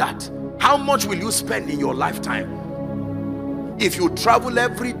smarter than that. How much will you spend in your lifetime? If you travel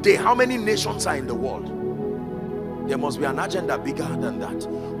every day, how many nations are in the world? There must be an agenda bigger than that.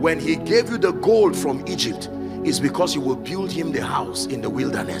 When he gave you the gold from Egypt, it's because you will build him the house in the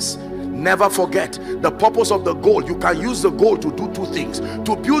wilderness. Never forget the purpose of the gold. You can use the gold to do 2 things: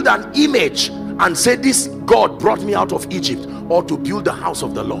 to build an image and say, this God brought me out of Egypt, or to build the house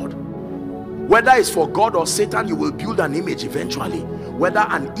of the Lord. Whether it's for God or Satan, you will build an image eventually. Whether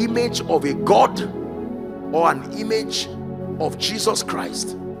an image of a God or an image of Jesus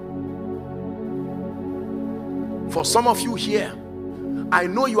Christ. For some of you here, I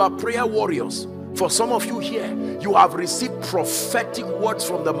know you are prayer warriors. For some of you here, you have received prophetic words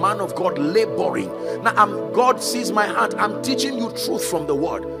from the man of God, laboring. Now, God sees my heart. I'm teaching you truth from the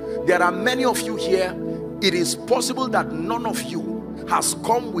word. There are many of you here. It is possible that none of you has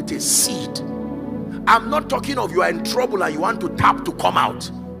come with a seed. I'm not talking of you are in trouble and you want to tap to come out.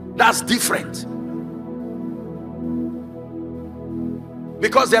 That's different.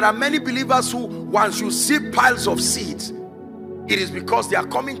 Because there are many believers who, once you see piles of seeds, it is because they are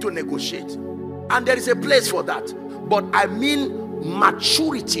coming to negotiate. And there is a place for that. But I mean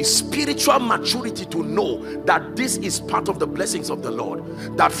maturity, spiritual maturity, to know that this is part of the blessings of the Lord.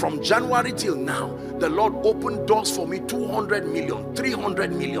 That from January till now, the Lord opened doors for me, 200 million,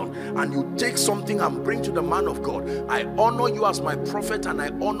 300 million. And you take something and bring to the man of God. I honor you as my prophet, and I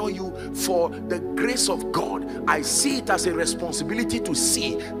honor you for the grace of God. I see it as a responsibility to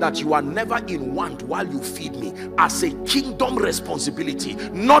see that you are never in want while you feed me, as a kingdom responsibility,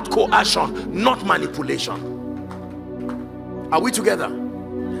 not coercion, not manipulation. Are we together?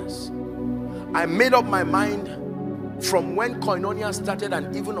 Yes. I made up my mind from when Koinonia started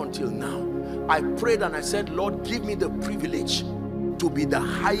and even until now. I prayed and I said, Lord, give me the privilege to be the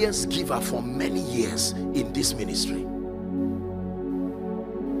highest giver for many years in this ministry.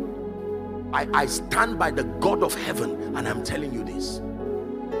 I stand by the God of heaven, and I'm telling you this.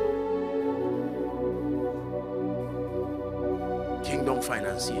 Kingdom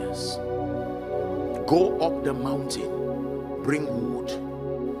financiers, go up the mountain, bring wood,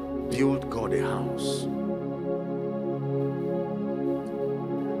 build God a house.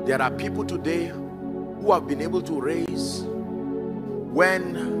 There are people today who have been able to raise.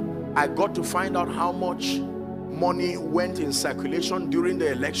 When I got to find out how much money went in circulation during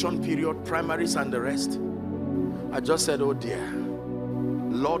the election period, primaries and the rest, I just said, oh dear,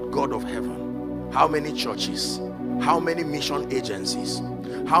 Lord God of heaven, how many churches, how many mission agencies,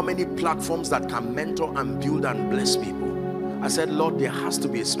 how many platforms that can mentor and build and bless people? I said, Lord, there has to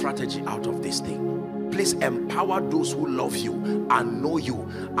be a strategy out of this thing. Please empower those who love you and know you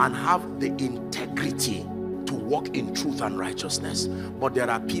and have the integrity to walk in truth and righteousness. But there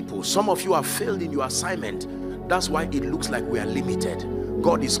are people, some of you have failed in your assignment. That's why it looks like we are limited.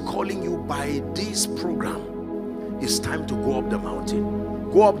 God is calling you by this program. It's time to go up the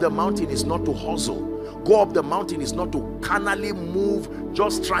mountain. Go up the mountain is not to hustle. Go up the mountain is not to carnally move,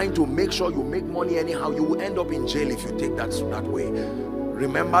 just trying to make sure you make money anyhow. You will end up in jail if you take that way.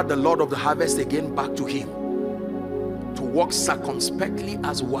 Remember the Lord of the harvest again, back to him. To walk circumspectly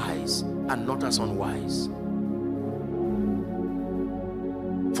as wise and not as unwise.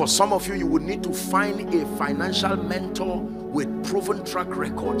 For some of you, you would need to find a financial mentor with proven track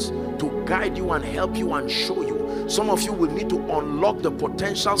records to guide you and help you and show you. Some of you will need to unlock the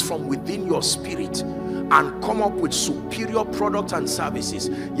potentials from within your spirit and come up with superior products and services.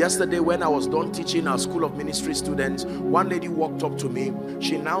 Yesterday when I was done teaching our School of Ministry students, one lady walked up to me.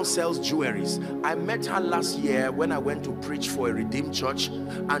 She now sells jewelries. I met her last year when I went to preach for a Redeemed church,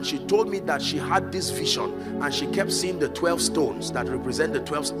 and she told me that she had this vision and she kept seeing the 12 stones that represent the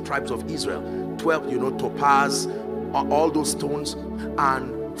 12 tribes of Israel. 12, you know, topaz, all those stones.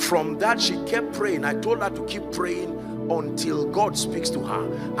 And from that she kept praying. I told her to keep praying until God speaks to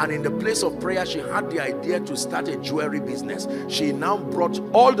her. And in the place of prayer, she had the idea to start a jewelry business. She now brought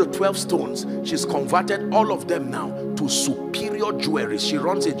all the 12 stones. She's converted all of them now to superior jewelry. She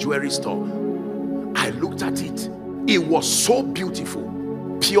runs a jewelry store. I looked at it. It was so beautiful.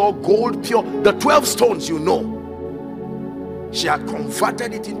 Pure gold, pure. The 12 stones, you know. She had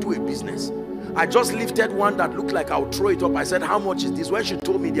converted it into a business. I just lifted one that looked like I'll throw it up. I said, how much is this? When she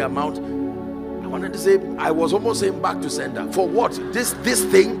told me the amount, I wanted to say, I was almost saying back to sender. For what? This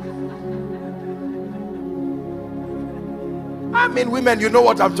thing? I mean, women, you know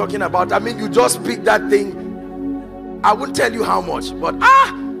what I'm talking about. I mean, you just pick that thing. I won't tell you how much, but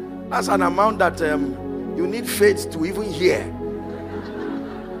that's an amount that you need faith to even hear.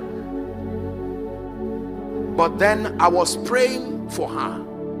 But then I was praying for her,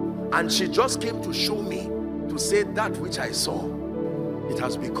 and she just came to show me, to say that which I saw, it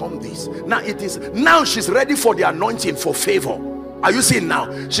has become this. Now she's ready for the anointing for favor. Are you seeing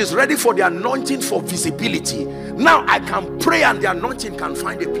now? She's ready for the anointing for visibility. Now I can pray and the anointing can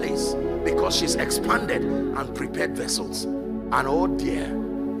find a place, because she's expanded and prepared vessels. And oh dear,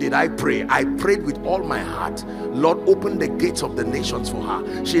 did I pray? I prayed with all my heart. Lord, open the gates of the nations for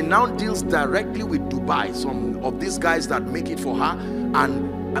her. She now deals directly with Dubai, some of these guys that make it for her, and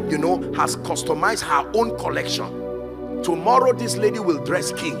you know, has customized her own collection. Tomorrow this lady will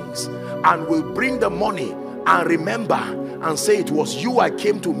dress kings and will bring the money and remember and say, it was you I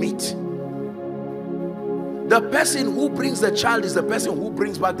came to meet. The person who brings the child is the person who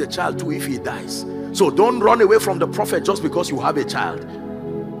brings back the child too if he dies. So don't run away from the prophet just because you have a child.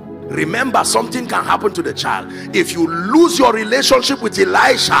 Remember, something can happen to the child. If you lose your relationship with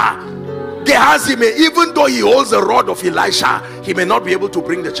Elisha, Gehazi may, even though he holds the rod of Elisha, he may not be able to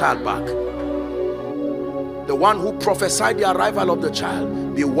bring the child back. The one who prophesied the arrival of the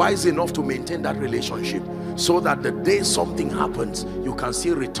child, be wise enough to maintain that relationship, so that the day something happens, you can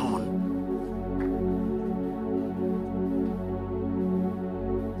still return.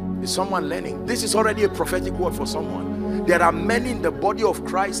 Is someone learning? This is already a prophetic word for someone. There are many in the body of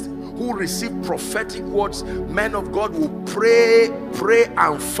Christ who receive prophetic words. Men of God will pray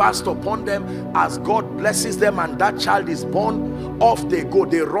and fast upon them. As God blesses them and that child is born, off they go.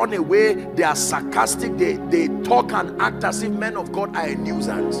 They run away. They are sarcastic. They talk and act as if men of God are a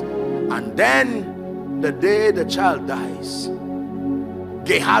nuisance. And then the day the child dies,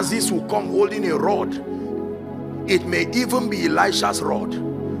 Gehazis will come holding a rod. It may even be Elisha's rod,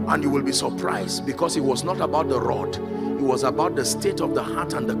 and you will be surprised, because it was not about the rod. It was about the state of the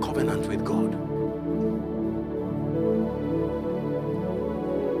heart and the covenant with God.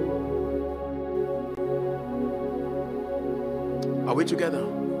 Are we together?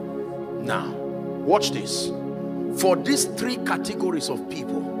 Now, watch this. For these three categories of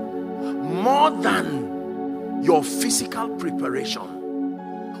people, more than your physical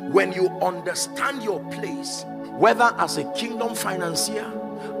preparation, when you understand your place, whether as a kingdom financier,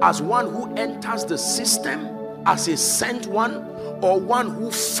 as one who enters the system, as a sent one, or one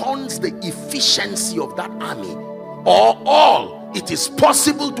who funds the efficiency of that army, or all, it is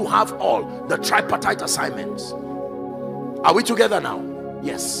possible to have all the tripartite assignments. Are we together now?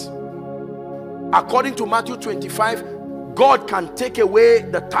 Yes. According to Matthew 25, God can take away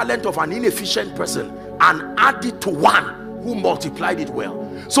the talent of an inefficient person and add it to one who multiplied it well.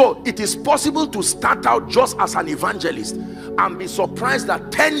 So it is possible to start out just as an evangelist and be surprised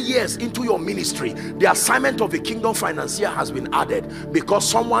that 10 years into your ministry, the assignment of a kingdom financier has been added because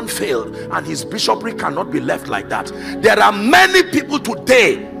someone failed, and his bishopric cannot be left like that. There are many people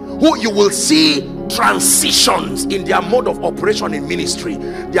today who you will see transitions in their mode of operation in ministry.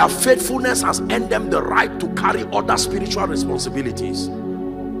 Their faithfulness has earned them the right to carry other spiritual responsibilities.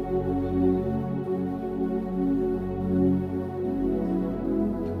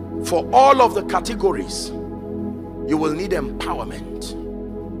 For all of the categories, you will need empowerment.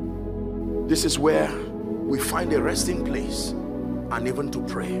 This is where we find a resting place and even to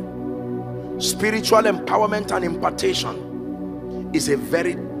pray. Spiritual empowerment and impartation is a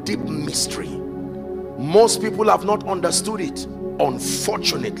very deep mystery. Most people have not understood it.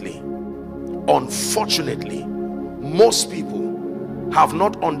 Unfortunately, most people have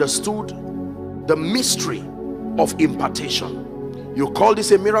not understood the mystery of impartation. You call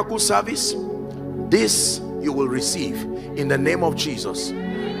this a miracle service? This you will receive in the name of Jesus.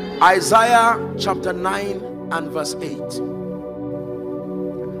 Isaiah chapter 9 and verse 8.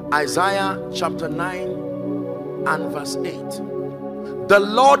 Isaiah chapter 9 and verse 8. The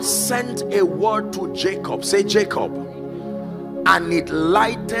Lord sent a word to Jacob. Say Jacob. And it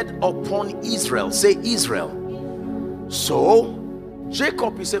lighted upon Israel. Say Israel. So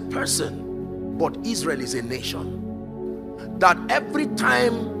Jacob is a person, but Israel is a nation. That every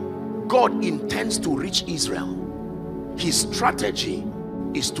time God intends to reach Israel, his strategy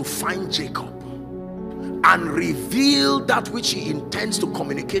is to find Jacob and reveal that which he intends to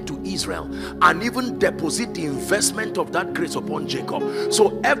communicate to Israel, and even deposit the investment of that grace upon Jacob.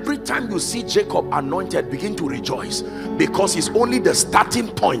 So every time you see Jacob anointed, begin to rejoice, because it's only the starting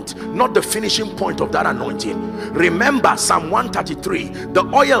point, not the finishing point of that anointing. Remember Psalm 133, the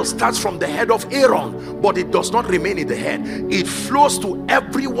oil starts from the head of Aaron, but it does not remain in the head. It flows to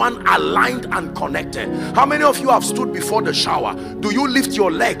everyone aligned and connected. How many of you have stood before the shower? Do you lift your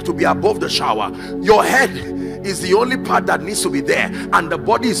leg to be above the shower? Your head is the only part that needs to be there, and the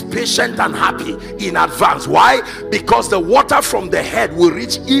body is patient and happy in advance. Why? Because the water from the head will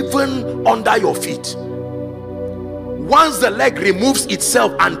reach even under your feet. Once the leg removes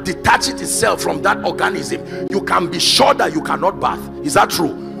itself and detaches itself from that organism, you can be sure that you cannot bath. Is that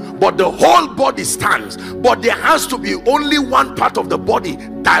true? But the whole body stands. But there has to be only one part of the body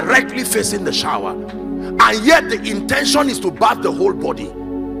directly facing the shower, and yet the intention is to bath the whole body.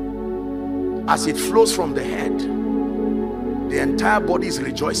 As it flows from the head, the entire body is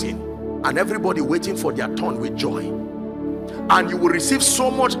rejoicing, and everybody waiting for their turn with joy. And you will receive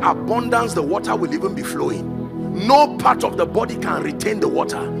so much abundance, the water will even be flowing. No part of the body can retain the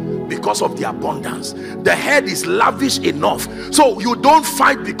water because of the abundance. The head is lavish enough, so you don't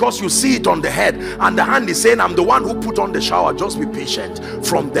fight because you see it on the head and the hand is saying, I'm the one who put on the shower. Just be patient.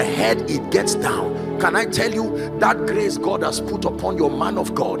 From the head it gets down. Can I tell you, that grace God has put upon your man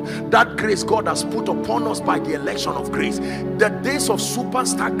of God, that grace God has put upon us by the election of grace, the days of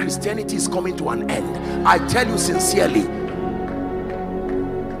superstar Christianity is coming to an end. I tell you sincerely,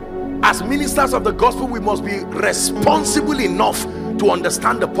 as ministers of the gospel, we must be responsible enough to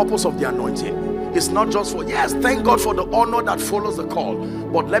understand the purpose of the anointing. It's not just for, yes, thank God for the honor that follows the call,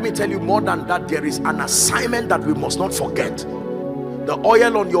 but let me tell you, more than that, there is an assignment that we must not forget. The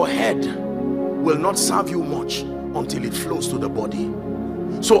oil on your head will not serve you much until it flows to the body.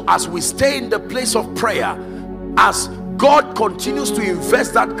 So as we stay in the place of prayer, as God continues to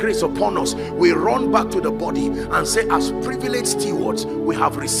invest that grace upon us, we run back to the body and say, as privileged stewards, we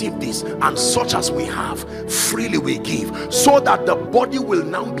have received this, and such as we have, freely we give, so that the body will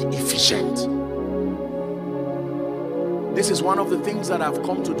now be efficient. This is one of the things that I've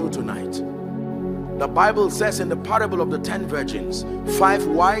come to do tonight. The Bible says in the parable of the 10 virgins, 5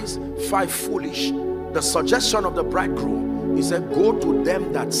 wise, 5 foolish. The suggestion of the bridegroom, he said, go to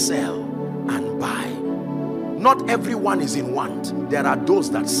them that sell and buy. Not everyone is in want. There are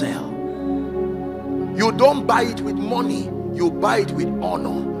those that sell. You don't buy it with money, you buy it with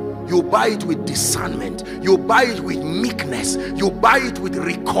honor. You buy it with discernment. You buy it with meekness. You buy it with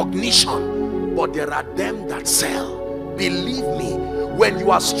recognition. But there are them that sell. Believe me, when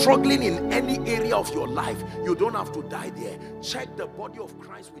you are struggling in any area of your life, you don't have to die there. Check the body of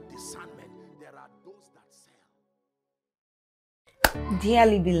Christ with discernment. There are those that sell.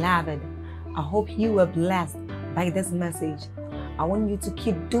 Dearly beloved, I hope you were blessed by this message. I want you to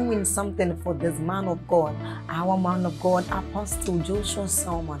keep doing something for this man of God, our man of God, Apostle Joshua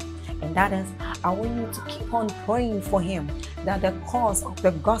Selman. And that is, I want you to keep on praying for him, that the cause of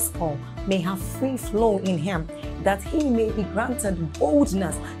the gospel may have free flow in him, that he may be granted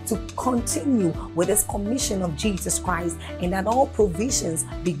boldness to continue with this commission of Jesus Christ, and that all provisions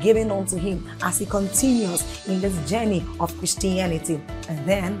be given unto him as he continues in this journey of Christianity. And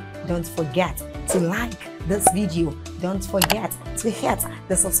then don't forget to like this video. Don't forget to hit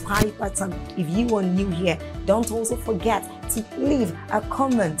the subscribe button if you are new here. Don't also forget to leave a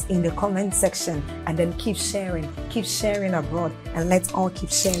comment in the comment section, and then keep sharing abroad, and let's all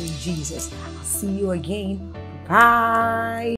keep sharing Jesus. I'll see you again. Bye.